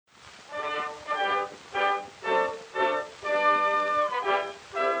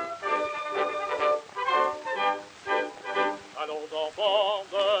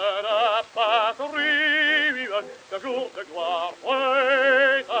de gloire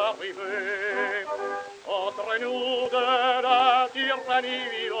est arrivé. Entre nous de la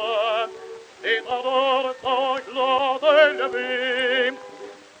tyrannie, l'étendard sanglante est levé.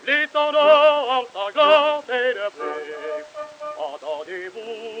 L'étendard sanglante est levé.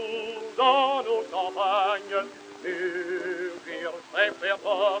 Entendez-vous dans nos campagnes mûrir ces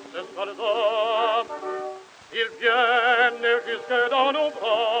féroces soldats? Ils viennent jusque dans nos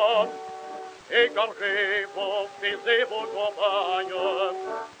bras, égorger vos fils et vos compagnes.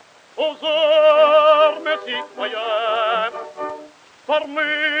 Aux armes, citoyens,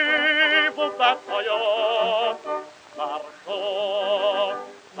 formez vos bataillons. Marchons,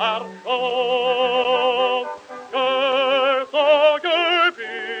 marchons, que sang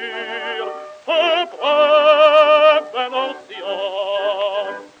pur, preuve nos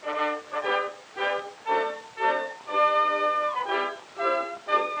Sion.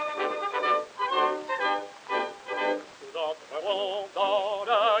 Nous entrerons dans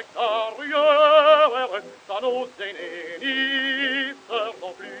la carrière, sans nos aînés n'y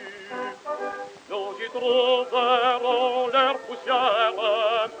seront plus. Nous y trouverons leur poussière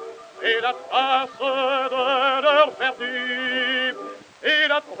et la trace de leur perdu, et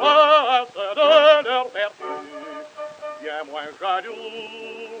la trace de leur perdu. Bien moins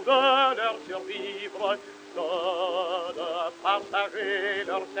jaloux de leur survivre que de partager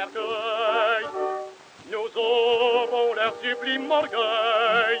leur cercueil. Nous aurons leur sublime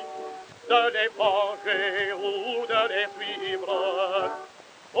orgueil de les venger ou de les suivre.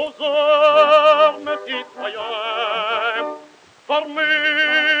 Aux armes, citoyens,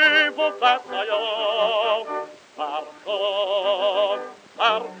 formez vos bataillons. Marchons,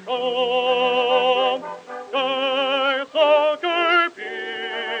 marchons, que sang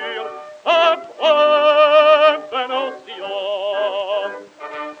pur, preuve nos Sion.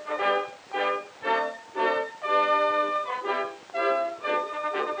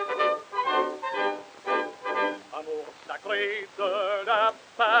 Amour sacré de la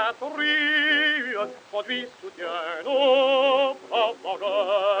patrie, conduit, soutient nos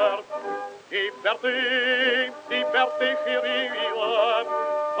profondeurs. Liberté, liberté chérie,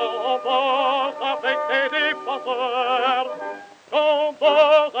 combat avec tes défenseurs,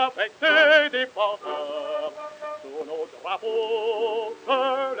 combat avec tes défenseurs. Sous nos drapeaux que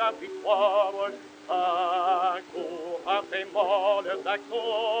la victoire accourt à tes molles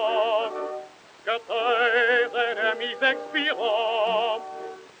accents. Que tes ennemis expirants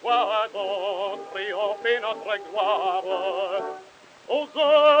voient donc triompher notre gloire. Aux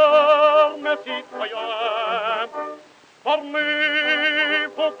armes, citoyens, formez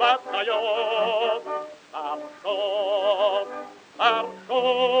vos bataillons. Marchons,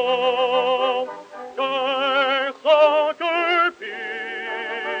 marchons,